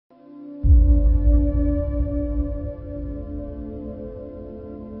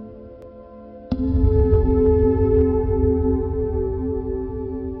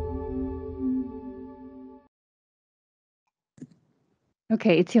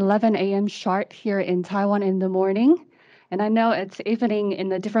Okay, it's 11 a.m. sharp here in Taiwan in the morning. And I know it's evening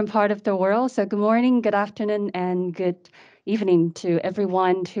in a different part of the world. So good morning, good afternoon, and good evening to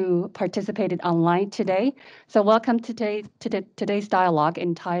everyone who participated online today. So welcome to today's dialogue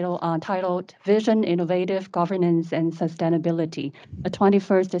titled Vision, Innovative Governance and Sustainability, a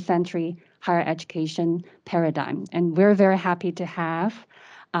 21st Century Higher Education Paradigm. And we're very happy to have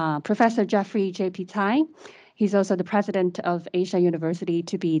Professor Jeffrey J.P. Tsai. He's also the president of Asia University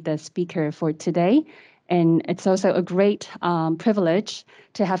to be the speaker for today. And it's also a great privilege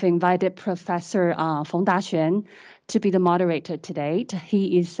to have invited Professor馮達旋to be the moderator today.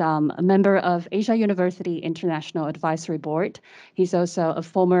 He is a member of Asia University International Advisory Board. He's also a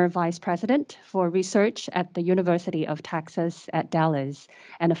former vice president for research at the University of Texas at Dallas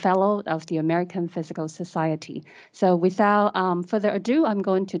and a fellow of the American Physical Society. So without further ado, I'm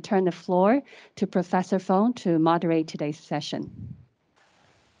going to turn the floor to Professor Phong to moderate today's session.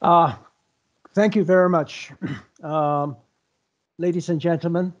 Thank you very much. Ladies and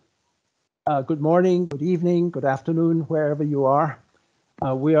gentlemen, good morning, good evening, good afternoon, wherever you are.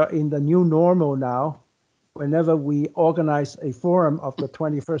 We are in the new normal now. Whenever we organize a forum of the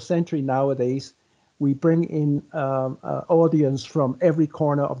 21st century nowadays, we bring in audience from every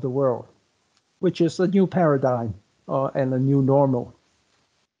corner of the world, which is a new paradigm and a new normal.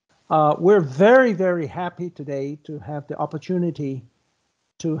 We're very, very happy today to have the opportunity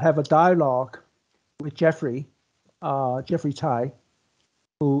to have a dialogue with Jeffrey Tsai,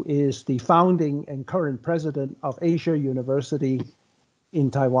 who is the founding and current president of Asia University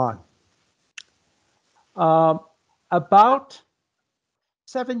in Taiwan. About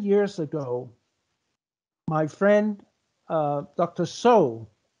 7 years ago, my friend Dr. So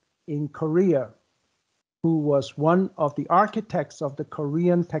in Korea, who was one of the architects of the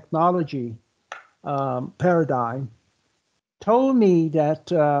Korean technology paradigm, told me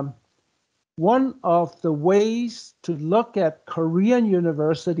that one of the ways to look at Korean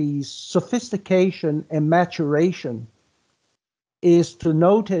universities' sophistication and maturation is to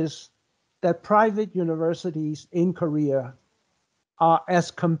notice that private universities in Korea are as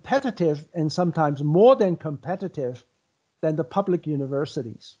competitive and sometimes more than competitive than the public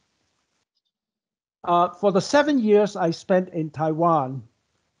universities. For the 7 years I spent in Taiwan,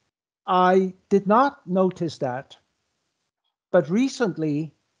 I did not notice that. But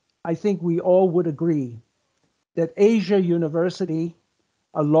recently, I think we all would agree that Asia University,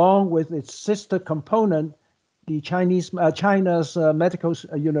 along with its sister component, the China's Medical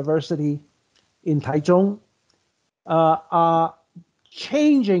University in Taichung, are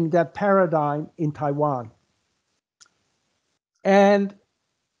changing that paradigm in Taiwan. And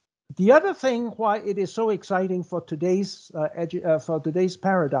the other thing why it is so exciting for today's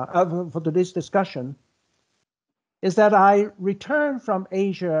discussion is that I returned from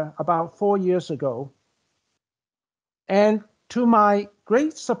Asia about 4 years ago, and to my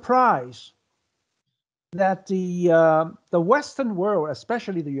great surprise, that the Western world,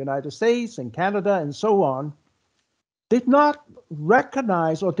 especially the United States and Canada and so on, did not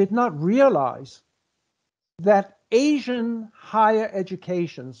recognize or did not realize that Asian higher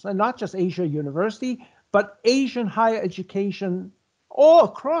educations, and not just Asia University, but Asian higher education all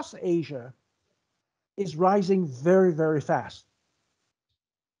across Asia, is rising very, very fast,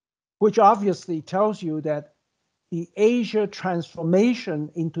 which obviously tells you that the Asia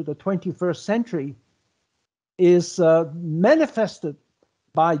transformation into the 21st century is manifested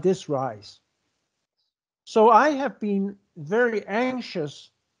by this rise. So I have been very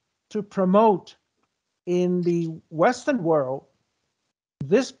anxious to promote in the Western world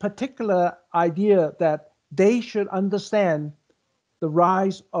this particular idea that they should understand the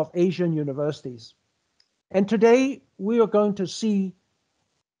rise of Asian universities. And today we are going to see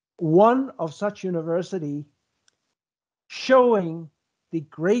one of such university showing the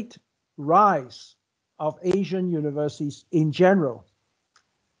great rise of Asian universities in general.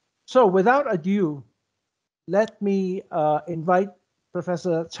 So without ado, let me invite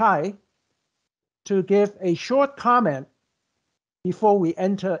Professor Tsai to give a short comment before we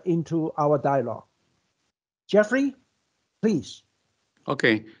enter into our dialogue. Jeffrey, please.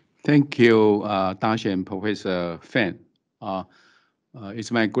 Okay. Thank you, Dash and Professor Fan. It's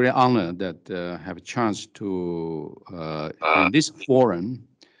my great honor that I have a chance to, in this forum,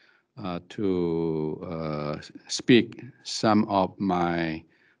 to speak some of my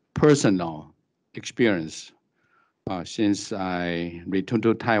personal experience since I returned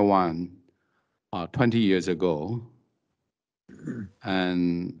to Taiwan 20 years ago.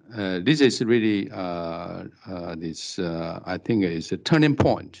 And this is really, I think it's a turning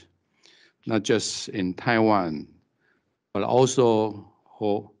point, not just in Taiwan, but also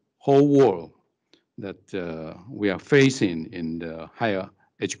whole world that we are facing in the higher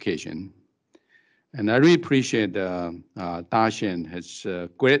education. And I really appreciate Darshan has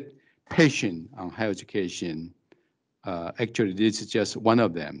great passion on higher education. Actually, this is just one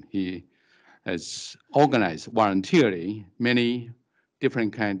of them. He has organized voluntarily many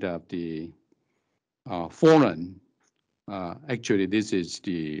different kind of the forum. Actually, this is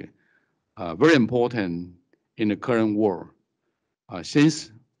the very important in the current world.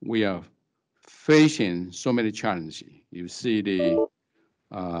 Since we are facing so many challenges, you see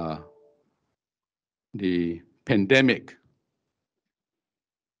the pandemic.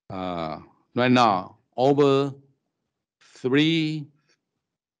 Right now, over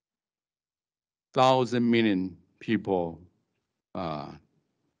 3,000 million people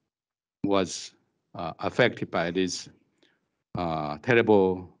was affected by this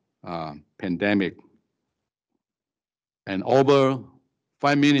terrible pandemic. And over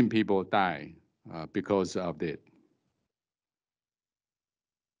 5 million people died because of it.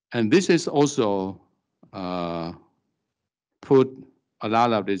 And this is also put a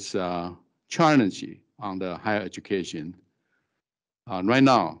lot of this challenge on the higher education. Right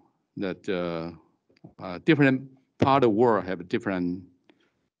now, that different part of the world have different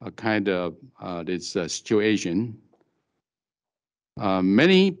kind of this situation.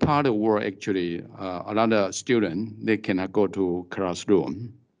 Many part of the world actually, a lot of students, they cannot go to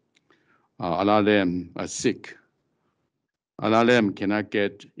classroom. A lot of them are sick. A lot of them cannot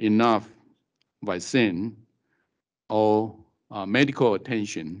get enough vaccine or medical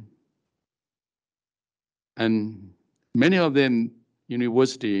attention. And many of them,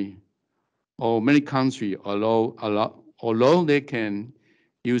 university or many countries, although they can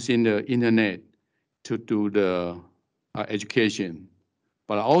use the internet to do the education,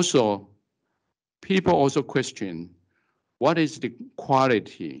 but also people also question what is the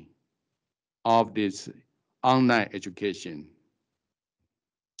quality of this online education.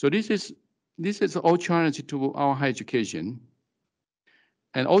 So this is all challenge to our higher education.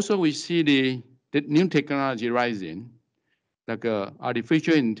 And also we see the new technology rising, like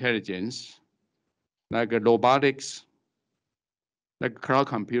artificial intelligence, like robotics, like cloud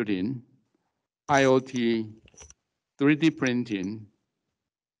computing, IoT, 3D printing,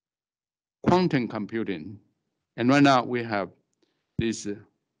 quantum computing. And right now we have this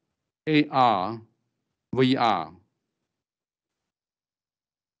AR, VR,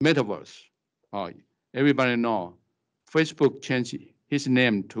 metaverse. Everybody know Facebook changed his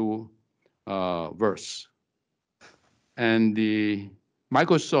name to Verse. And the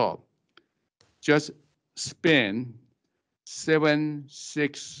Microsoft just spent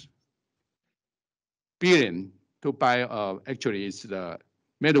 $76 billion to buy, actually it's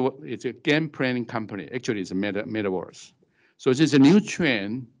it's a game planning company. Actually it's a metaverse. So this is a new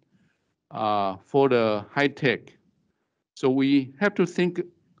trend for the high tech. So we have to think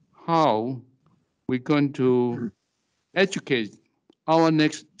how we're going to educate our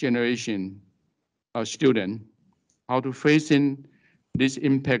next generation of students how to face in this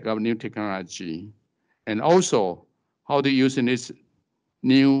impact of new technology, and also how to use this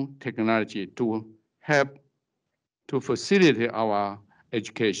new technology to help to facilitate our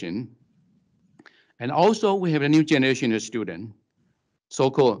education. And also we have a new generation of students,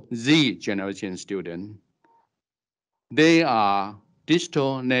 so-called Z generation student. They are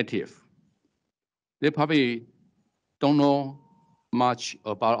digital native. They probably don't know much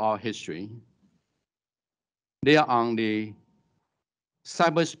about our history. They are on the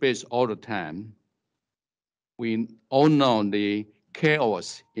cyberspace all the time. We all know the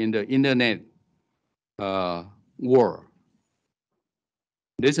chaos in the internet world.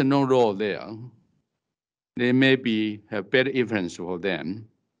 There's no role there. They maybe have better influence for them.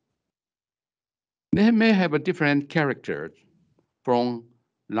 They may have a different character from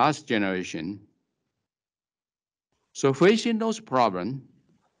last generation. So facing those problems,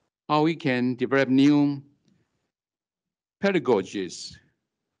 how we can develop new pedagogies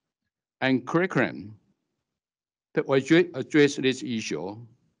and curriculum to address this issue.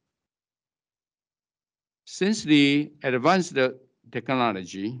 Since the advanced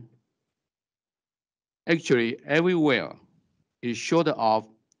technology, actually everywhere is short of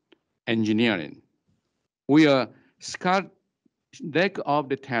engineering. We are scarce lack of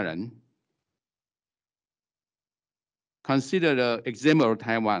the talent. Consider the example of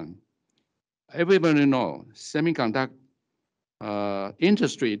Taiwan. Everybody knows semiconductor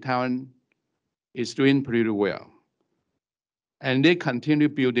industry, Taiwan is doing pretty well. And they continue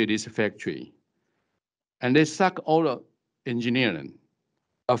to build this factory. And they suck all the engineering,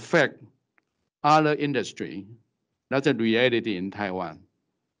 affect other industry. That's a reality in Taiwan.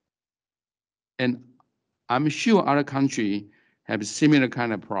 And I'm sure other countries have a similar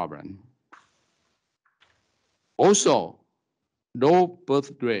kind of problem. Also, low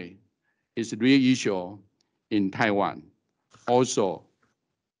birth rate is a real issue in Taiwan, also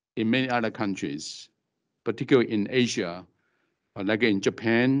in many other countries, particularly in Asia, like in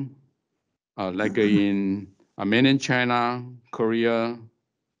Japan, like in mainland China, Korea,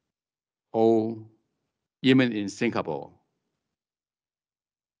 or even in Singapore.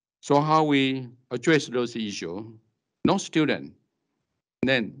 So how we address those issues? No student.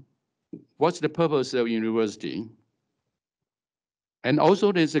 Then what's the purpose of university? And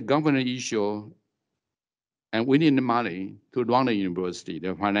also there's a government issue, and we need the money to run the university,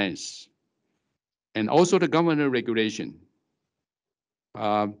 the finance. And also the government regulation.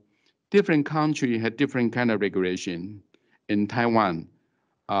 Different countries have different kind of regulation. In Taiwan,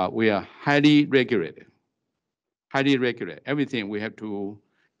 we are highly regulated. Highly regulated. Everything we have to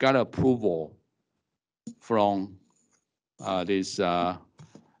get approval from this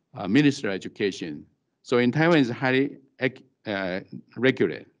Ministry of Education. So in Taiwan, it's highly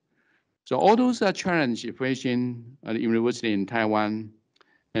regulated. So all those are challenges facing the university in Taiwan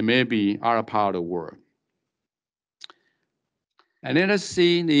and maybe other part of the world. And then let's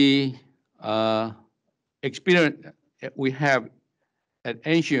see the experience we have at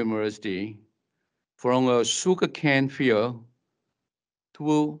Ancient University from a sugarcane field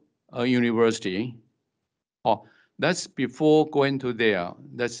to a university. Oh, that's before going to there.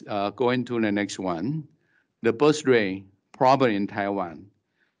 That's going to the next one. The birth rate problem in Taiwan.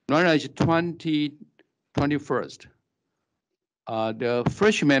 Right now it's 21st. The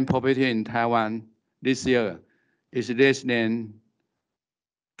freshman population in Taiwan this year is less than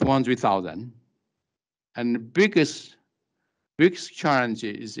 200,000. And the biggest challenge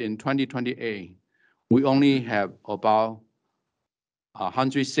is in 2028. We only have about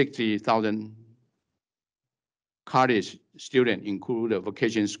 160,000 college students, including the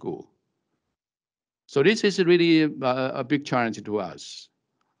vocation school. So this is really a big challenge to us.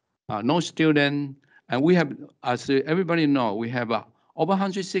 No student, and we have, as everybody knows, we have over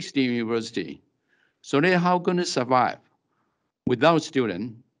 160 universities. So they're how going to survive without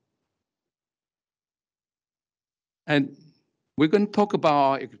students? And we're going to talk about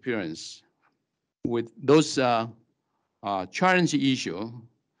our experience with those challenging issues.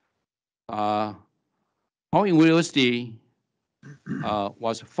 Our university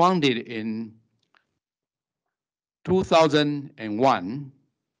was founded in 2001.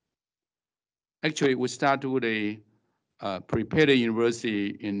 Actually, we started with a prepared university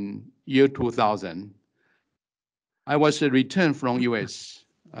in year 2000. I was returned from US.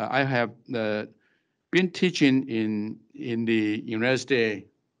 I have been teaching in the United States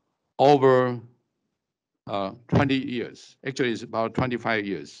over 20 years. Actually, it's about 25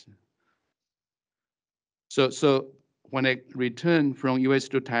 years. So when I returned from US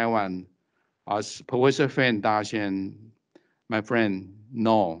to Taiwan, as Professor Fan Dashian, my friend,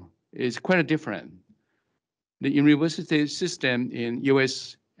 know, it's quite different. The university system in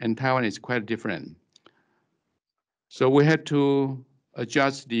US and Taiwan is quite different. So we had to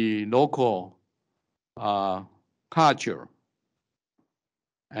adjust the local culture.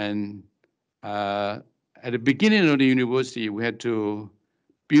 And at the beginning of the university, we had to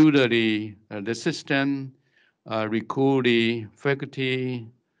build the system, recruit the faculty,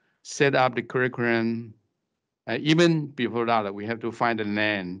 set up the curriculum. Even before that, we have to find the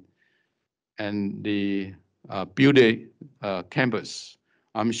land and build a campus.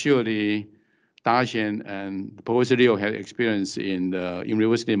 I'm sure the Dashian and Professor Liu had experience in the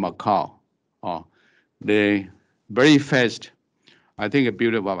University of Macau. They very fast. I think it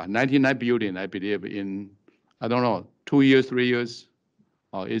built about 99 building, I believe, in, I don't know, 2 years, 3 years.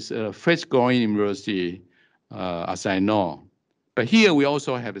 It's a fast-growing university, as I know. But here we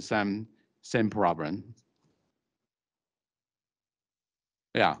also have some same problem.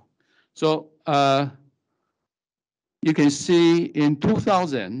 Yeah. So you can see in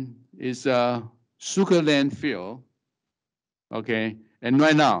 2000 is a sugar landfill. Okay, and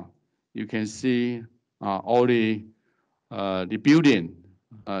right now you can see all the building,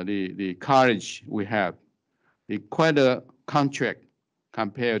 the college we have, quite a contract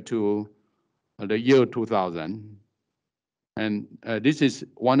compared to the year 2000. And this is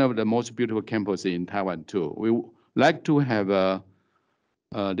one of the most beautiful campuses in Taiwan too. We like to have a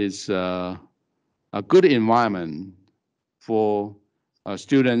good environment for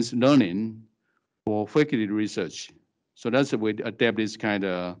students learning, for faculty research. So that's the way we adapt this kind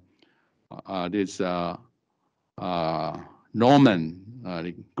of Roman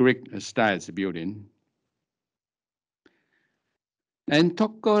Greek style building. And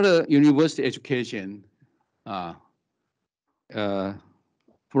talk about the university education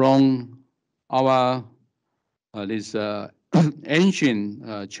from our this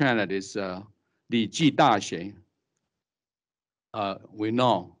ancient China, this 礼记大学 we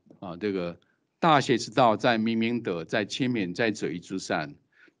know 这个大学之道在明明德，在亲民，在者宜之善。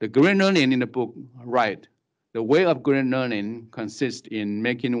The great learning in the book write, the way of great learning consists in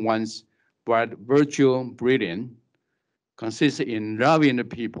making one's virtue brilliant, consists in loving the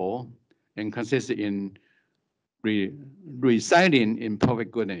people, and consists in residing in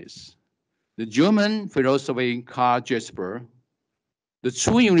perfect goodness. The German philosopher Karl Jasper, the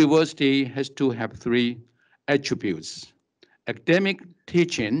true university has to have three attributes: academic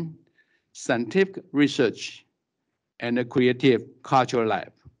teaching, scientific research, and a creative cultural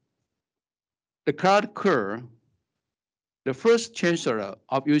life. The Karl Kerr, the first chancellor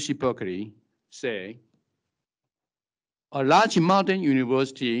of UC Berkeley, said, a large modern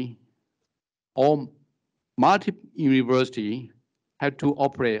university or multi-university have to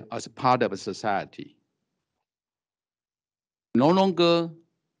operate as part of a society, no longer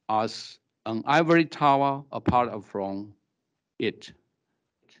as an ivory tower apart from it.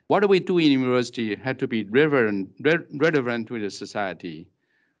 What we do in university had to be relevant to the society.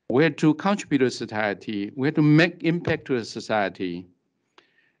 We had to contribute to society. We had to make impact to the society.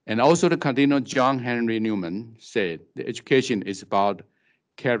 And also the Cardinal John Henry Newman said, the education is about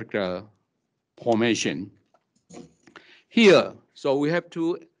character formation. Here, so we have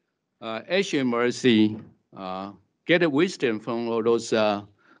to, Asian University, get a wisdom from all those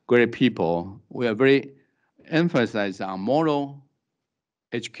great people. We are very emphasized on moral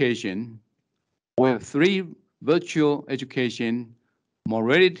education. We have three virtual education: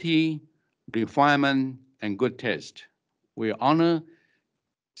 morality, refinement, and good taste. We honor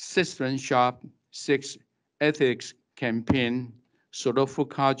citizenship, 6 ethics campaign, social food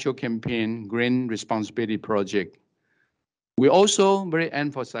culture campaign, green responsibility project. We also very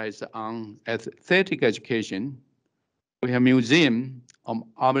emphasize on aesthetic education. We have museum of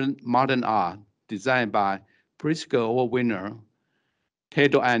modern art designed by Pritzker Award winner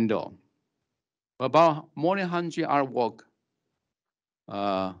Tedo Ando. About more than 100 artwork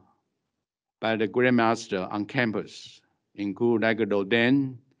by the grandmaster on campus, include like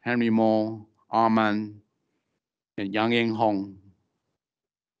Rodin, Henry Moore, Armand, and Yang Yen Hong.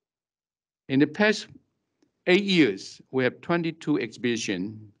 In the past 8 years, we have 22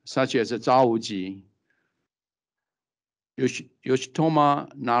 exhibitions, such as Zhao Wuji, Yoshitoma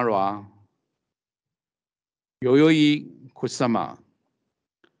Nara, Yoyoi Kusama.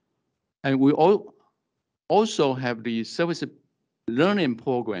 And we also have the service learning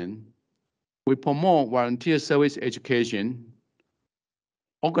program. We promote volunteer service education,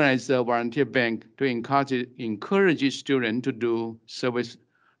 organize a volunteer bank to encourage students to do service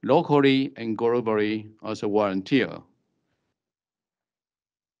locally and globally as a volunteer.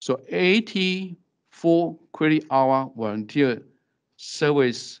 So 84 credit-hour volunteer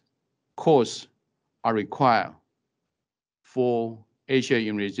service courses are required for Asia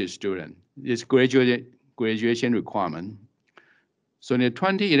University students. It's graduation requirement. So in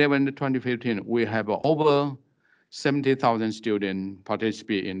 2011 to 2015, we have over 70,000 students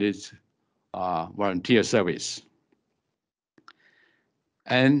participate in this volunteer service.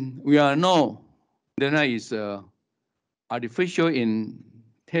 And we all know that is artificial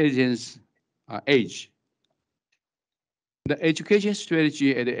intelligence age. The education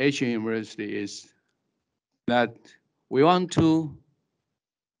strategy at the Asian University is that we want to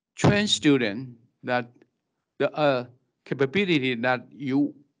train students that the capability that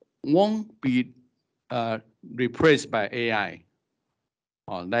you won't be replaced by AI.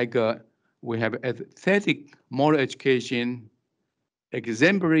 Like we have aesthetic moral education,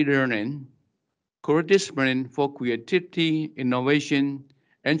 exemplary learning, core discipline for creativity, innovation,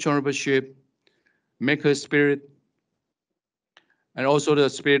 entrepreneurship, maker spirit, and also the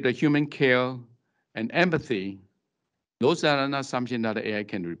spirit of human care and empathy. Those are not something that AI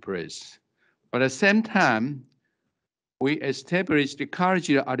can replace. But at the same time, we established the college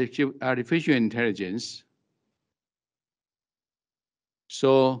of artificial intelligence.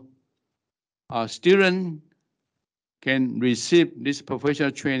 So students can receive this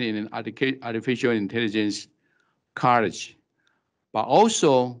professional training in artificial intelligence college. But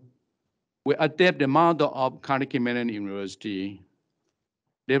also, we adapt the model of Carnegie Mellon University,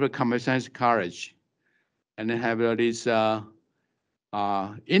 develop computer science college, and then have this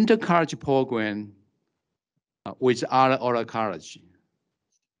inter-college program with other college.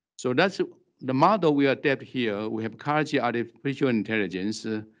 So that's the model we adapt here. We have college artificial intelligence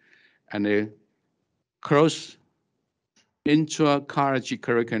and a close intra-college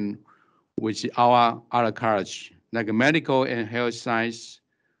curriculum with our other college, like medical and health science,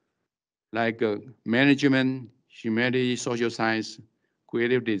 like management, humanities, social science,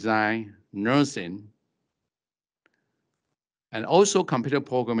 creative design, nursing, and also computer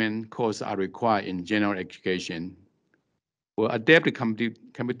programming courses are required in general education. We'll adapt the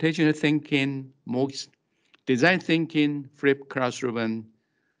computational thinking, MOOCs, design thinking, flipped classroom,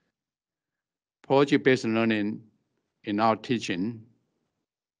 project-based learning in our teaching.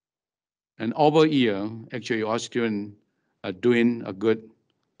 And over a year, actually, our students are doing a good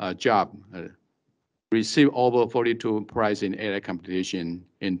job. Received over 42 prizes in AI competition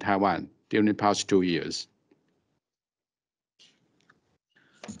in Taiwan during the past 2 years.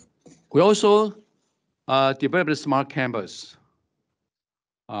 We also developed a smart campus.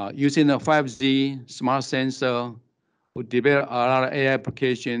 Using a 5G smart sensor, we developed a lot of AI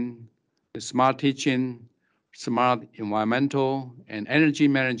application, smart teaching, smart environmental and energy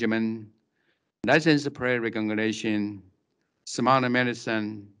management, license plate recognition, smart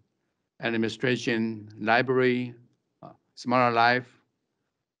medicine, administration, library, smart life,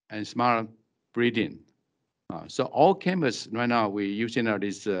 and smart breeding. So all campus right now, we're using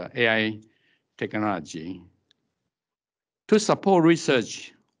this AI technology. To support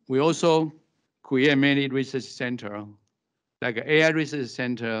research, we also create many research centers, like AI Research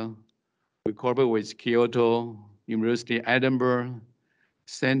Center. We cooperate with Kyoto, University Edinburgh,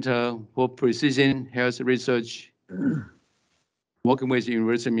 Center for Precision Health Research, working with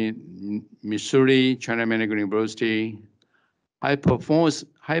University of Missouri, China Medical University, High Performance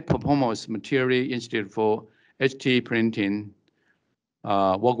Material Institute for HT printing,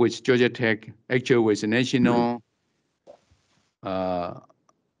 work with Georgia Tech, actually with the National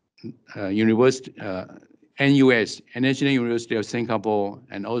University, NUS, National University of Singapore,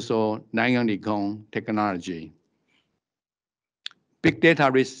 and also Nanyang Nikon Technology. Big Data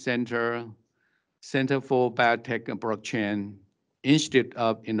Research Center, Center for Biotech and Blockchain, Institute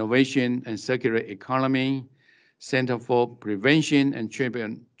of Innovation and Circular Economy, Center for Prevention and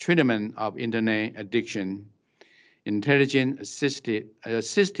Treatment of Internet Addiction, Intelligent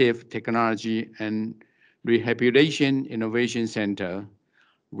Assistive Technology and Rehabilitation Innovation Center,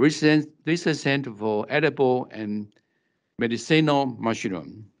 Research Center for Edible and Medicinal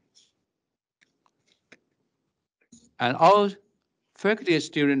Mushroom. And all faculty and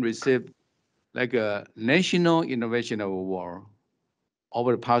students received like a National Innovation Award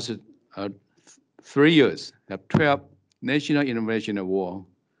over the past 3 years, the 12 National Innovation Award.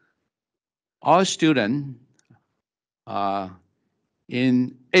 Our students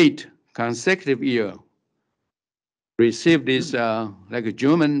in 8 consecutive years received this like a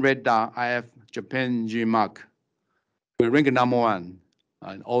German Red Dot IF Japan G Mark. We rank #1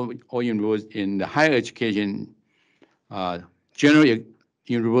 all universities in the higher education general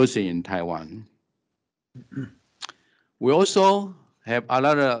university in Taiwan. We also have a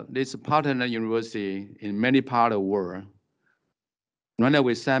lot of this partner university in many parts of the world. Right now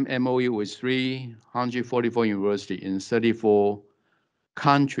we signed MOU with 344 universities in 34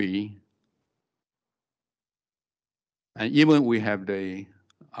 countries. And even we have the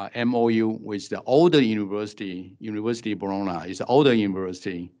MOU with the older university, University of Bologna. It's an older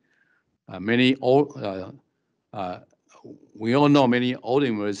university. We all know many older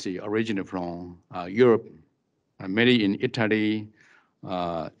universities originated from Europe, many in Italy,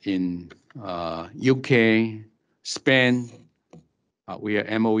 in UK, Spain. We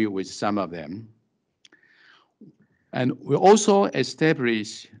are MOU with some of them. And we also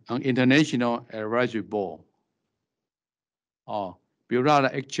established an international advisory board.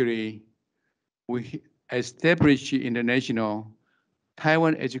 Actually, we established International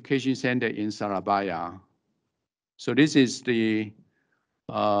Taiwan Education Center in Surabaya. So this is the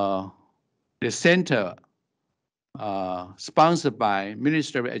center sponsored by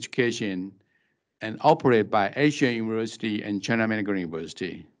Ministry of Education and operated by Asian University and China Medical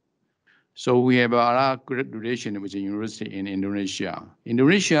University. So we have a lot of good relation with the university in Indonesia.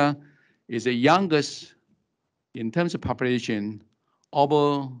 Indonesia is the youngest in terms of population,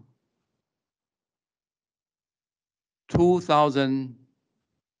 over 2,000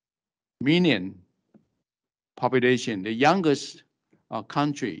 million population, the youngest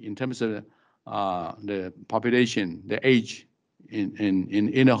country in terms of the population, the age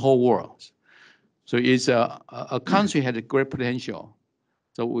in the whole world. So it's a country has a great potential.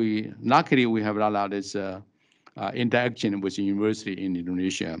 So luckily we have a lot of this interaction with the university in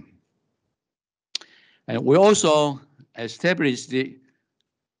Indonesia. And we also established the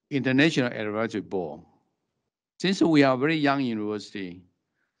International Advisory Board. Since we are a very young university,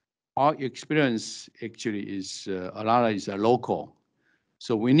 our experience actually is a lot is local.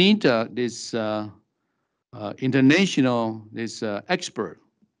 So we need this international, this expert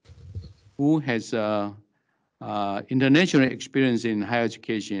who has international experience in higher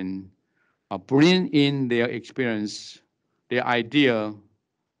education, bring in their experience, their idea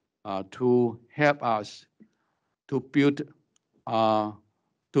to help us to build,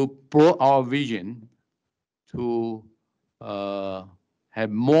 to grow our vision, to have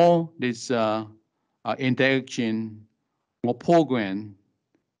more this interaction, more program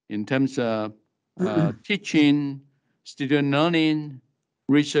in terms of teaching, student learning,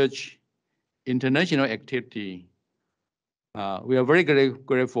 research, international activity. We are very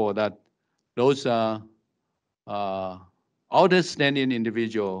grateful that those outstanding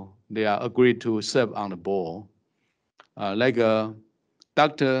individuals, they are agreed to serve on the board. Like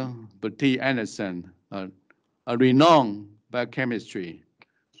Dr. Bertie Anderson, a renowned biochemistry.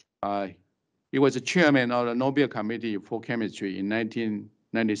 He was the chairman of the Nobel Committee for Chemistry in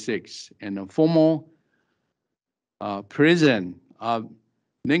 1996 and a former president of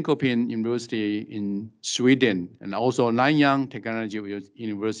Linköping University in Sweden and also Nanyang Technology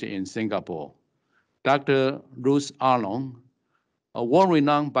University in Singapore. Dr. Ruth Arlong, a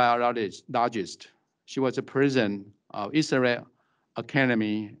world-renowned biologist. She was the president of Israel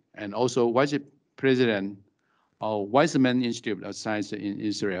Academy and also vice president of Weizmann Institute of Science in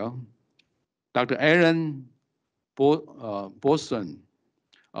Israel. Dr. Aaron Boston,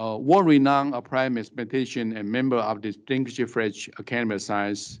 a world-renowned applied mathematician and member of the Distinguished French Academy of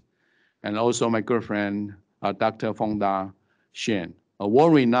Science, and also my girlfriend, Dr. Fonda Shen, a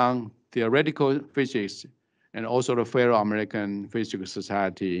world-renowned theoretical physicist and also the fellow American Physical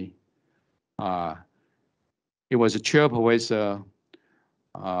Society. He was a chair professor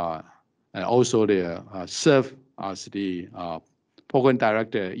and also served as the program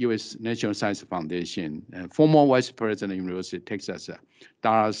director, U.S. National Science Foundation, and former vice president of University of Texas,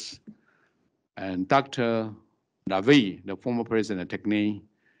 Dallas, and Dr. Lavi, the former president of Technique,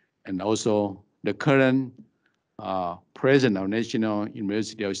 and also the current president of National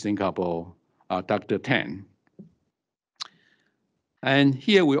University of Singapore, Dr. Tan. And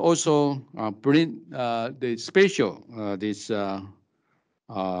here we also bring the special, this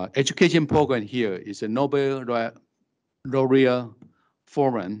education program here is a Nobel Laureate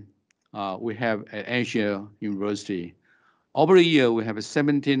Forum we have at Asia University. Over the year, we have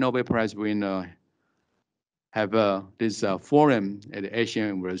 17 Nobel Prize winners have this forum at Asian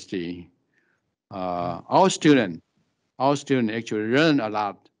University. Our students actually learn a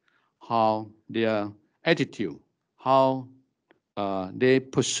lot how their attitude, how they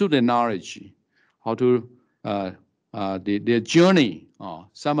pursue the knowledge, how to their journey.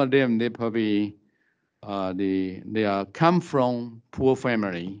 Some of them they probably they come from poor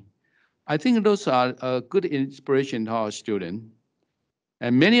family. I think those are a good inspiration to our students.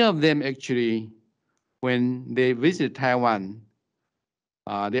 And many of them actually, when they visit Taiwan,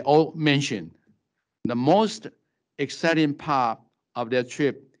 they all mention the most exciting part of their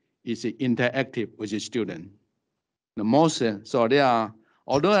trip is interactive with the student. The most, so they are,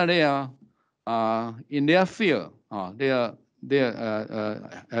 although they are in their field, they are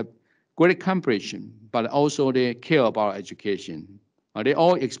great accomplishment, but also they care about education. They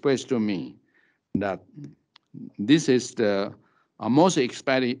all express to me that this is the most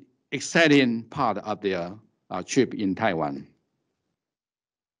exciting part of their trip in Taiwan.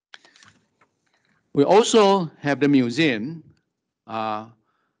 We also have the museum.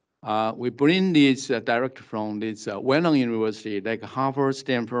 We bring this direct from this well-known university like Harvard,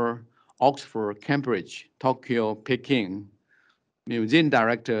 Stanford, Oxford, Cambridge, Tokyo, Peking, museum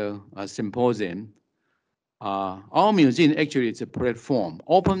director symposium. Our museum actually is a platform,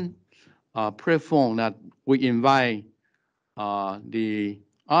 open platform that we invite the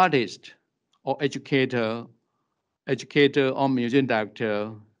artist or educator or museum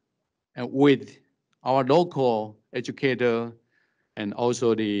director, and with our local educator and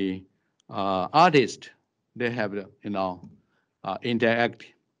also the artist, they have interact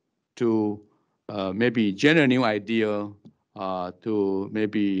to maybe generate new idea to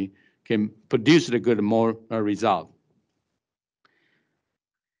maybe can produce the good more result.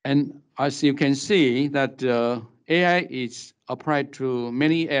 And as you can see that AI is applied to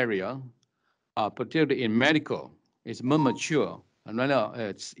many areas, particularly in medical. It's more mature, and right now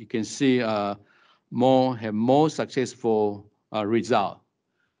you can see have more successful result.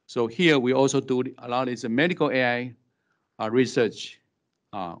 So here we also do a lot of medical AI research.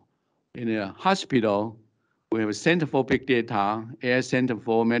 In a hospital, we have a Center for Big Data, AI Center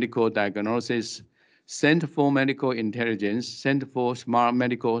for Medical Diagnosis, Center for Medical Intelligence, Center for Smart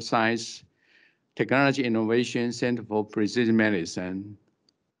Medical Science, Technology Innovation, Center for Precision Medicine.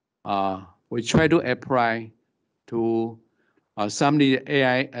 We try to apply to some of the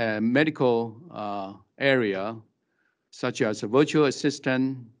AI medical area, such as virtual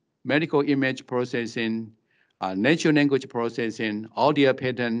assistant, medical image processing, natural language processing, audio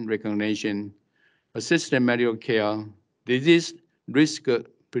pattern recognition, assisted medical care, disease risk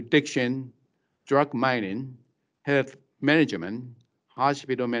prediction, drug mining, health management,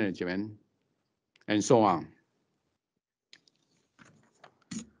 hospital management, and so on.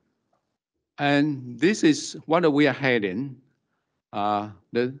 And this is what we are heading,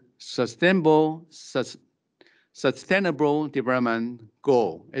 the sustainable development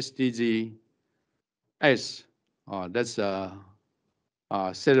goal, SDG S, that's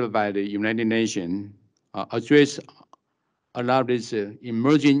set up by the United Nations, address a lot of this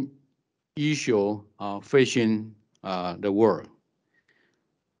emerging issue facing the world.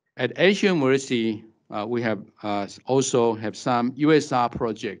 At Asia University, we have also have some USR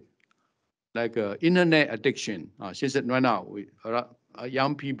project, like internet addiction. Since right now,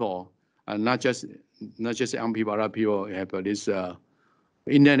 young people, not just young people, other people have this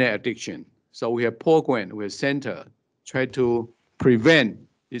internet addiction. So we have program, we have center, try to prevent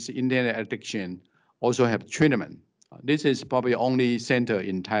this internet addiction, also have treatment. This is probably only center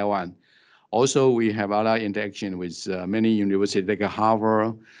in Taiwan. Also, we have other interaction with many universities, like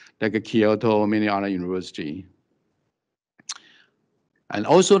Harvard, like Kyoto, many other universities. And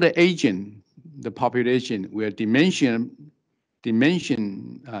also the aging, the population, we have dementia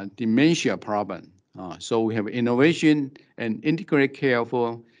problem. So we have innovation and integrated care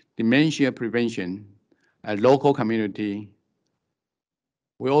for dementia prevention at local community.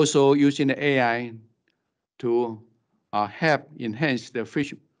 We're also using the AI to help enhance the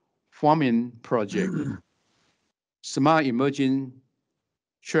fish farming project, smart emerging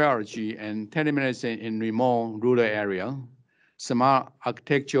triage and telemedicine in remote rural area, smart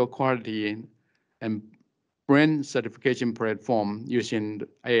architectural quality and brand certification platform using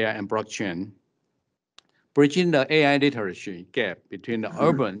AI and blockchain, bridging the AI literacy gap between the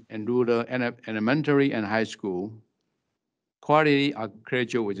urban and rural elementary and high school, quality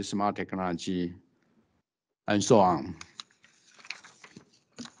architecture with smart technology, and so on.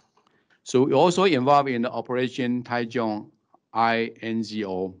 So we also involved in the Operation Taichung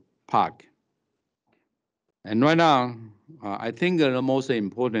INGO Park. And right now, I think the most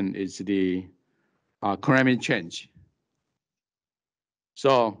important is the climate change.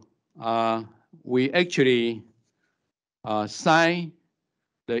 So we actually signed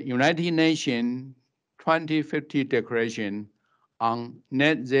the United Nations 2050 Declaration on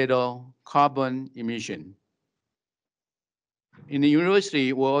net zero carbon emission. In the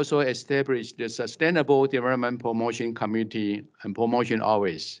university, we also established the Sustainable Development Promotion Committee and Promotion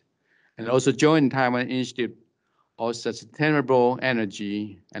Office, and also joined Taiwan Institute of Sustainable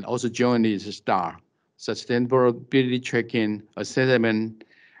Energy, and also joined the STAR, Sustainability Tracking, Assessment,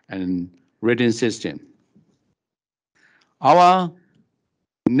 and Rating System. Our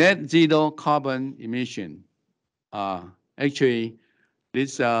net zero carbon emission, actually,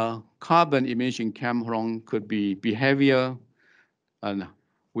 this carbon emission could be behavior, and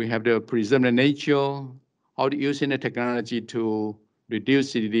we have to preserve the nature, how to using the technology to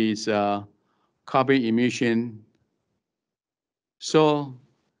reduce these carbon emission. So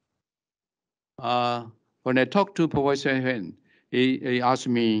when I talked to Professor Nguyen, he asked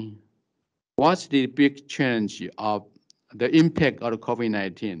me, what's the big challenge of the impact of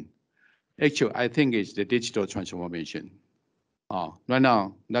COVID-19? Actually, I think it's the digital transformation. Right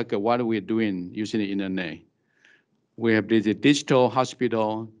now, like what we're doing using the internet, we have the digital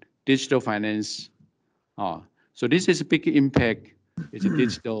hospital, digital finance. So this is a big impact. It's a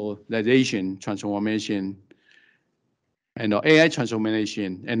digitalization transformation and AI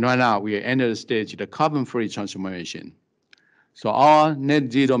transformation. And right now we are at the stage of the carbon-free transformation. So our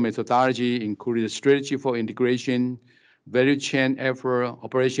net zero methodology included a strategy for integration, value chain effort,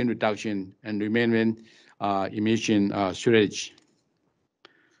 operation reduction, and remaining emission strategy.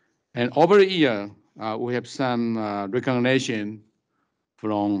 And over the year, we have some recognition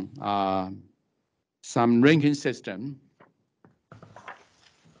from some ranking system.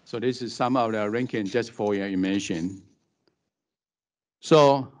 So this is some of the ranking just for your information.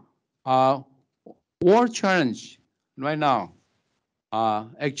 So world challenge right now,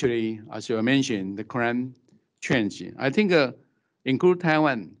 actually, as you mentioned, the current change. I think include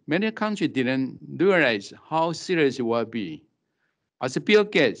Taiwan, many countries didn't realize how serious it will be. As Bill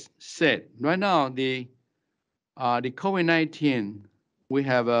Gates said, right now the COVID-19, we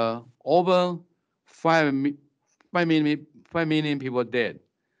have over 5 million people dead.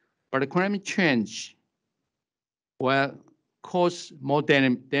 But the climate change will cause more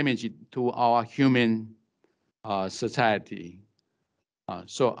damage to our human society.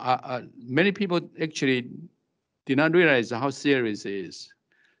 So many people actually did not realize how serious it is.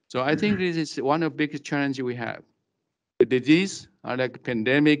 So I think this is one of the biggest challenges we have. The disease, like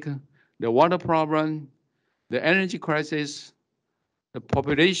pandemic, the water problem, the energy crisis, the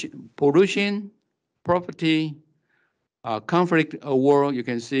population, pollution, poverty, conflict, war you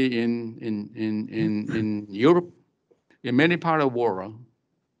can see in Europe, in many parts of the world,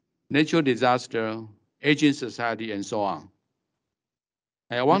 natural disaster, aging society, and so on.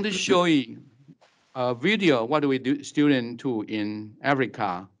 I want to show you a video what we do students do in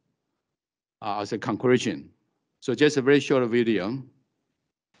Africa as a conclusion. So just a very short video.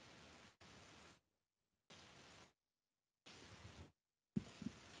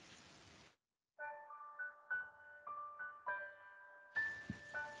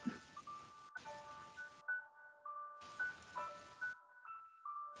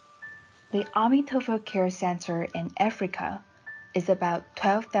 The Amitofo Care Center in Africa is about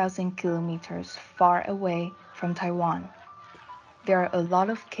 12,000 kilometers far away from Taiwan. There are a lot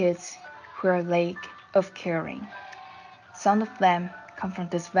of kids who are lack of caring. Some of them come from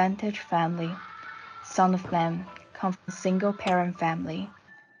disadvantaged family, some of them come from single-parent family,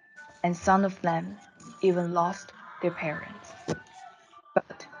 and some of them even lost their parents.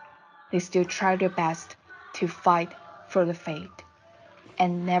 But they still try their best to fight for the faith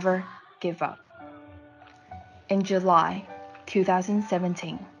and never give up. In July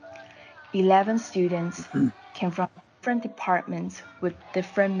 2017, 11 students came from different departments with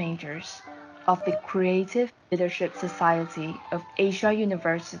different majors of the Creative Leadership Society of Asia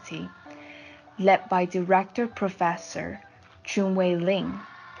University, led by Director Professor Chunwei Ling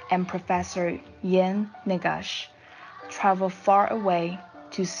and Professor Yan Negash, traveled far away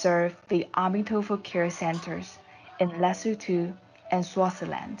to serve the Amitofo Care Centers in Lesotho and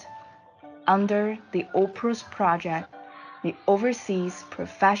Swaziland. Under the OPROS project, the Overseas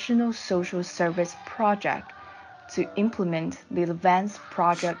Professional Social Service Project, to implement the advanced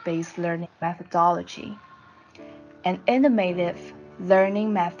project-based learning methodology, an innovative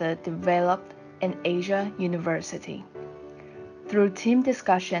learning method developed in Asia University. Through team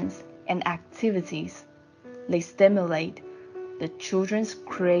discussions and activities, they stimulate the children's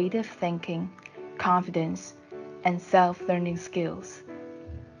creative thinking, confidence, and self-learning skills.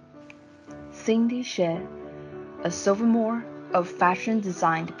 Cindy She, a sophomore of Fashion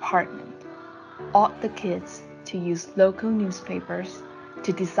Design Department, taught the kids to use local newspapers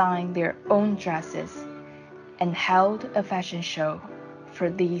to design their own dresses and held a fashion show for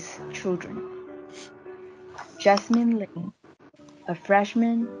these children. Jasmine Ling, a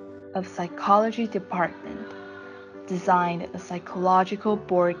freshman of Psychology Department, designed a psychological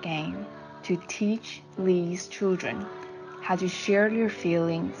board game to teach these children how to share their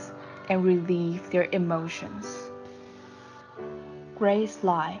feelings and relieve their emotions. Grace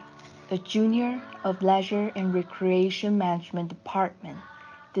Lai, a junior of Leisure and Recreation Management Department,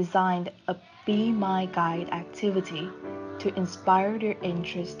 designed a Be My Guide activity to inspire their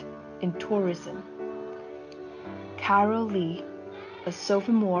interest in tourism. Carol Lee, a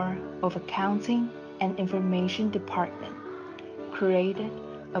sophomore of Accounting and Information Department, created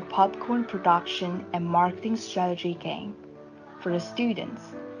a popcorn production and marketing strategy game for the students.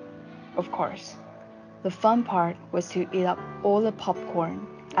 Of course, the fun part was to eat up all the popcorn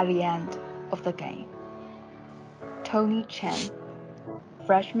at the end of the game. Tony Chen,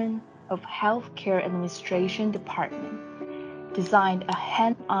 freshman of Healthcare Administration Department, designed a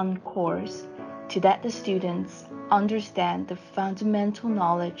hand-on course to let the students understand the fundamental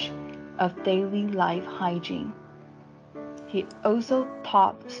knowledge of daily life hygiene. He also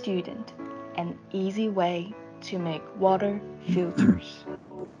taught students an easy way to make water filters.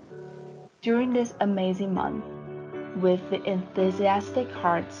 During this amazing month, with the enthusiastic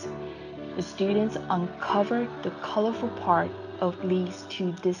hearts, the students uncovered the colorful part of these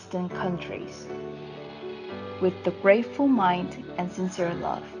two distant countries. With the grateful mind and sincere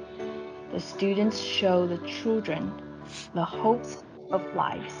love, the students show the children the hopes of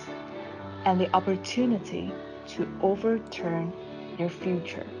lives and the opportunity to overturn their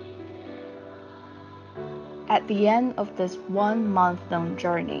future. At the end of this 1 month-long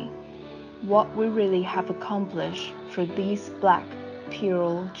journey, what we really have accomplished for these Black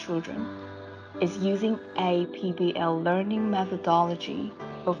Pearl children is using a PBL learning methodology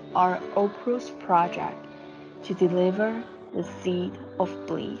of our OPROS project to deliver the seed of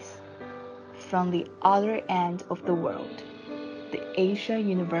bliss from the other end of the world, the Asia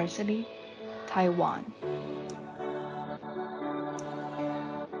University, Taiwan.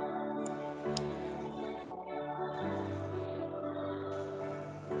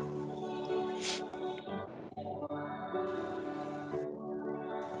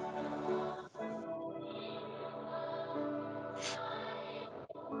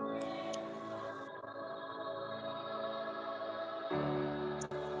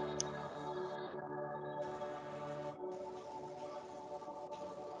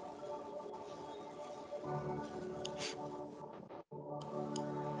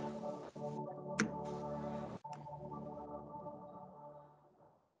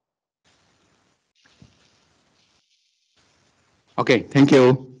 Okay, thank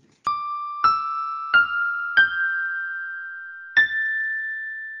you.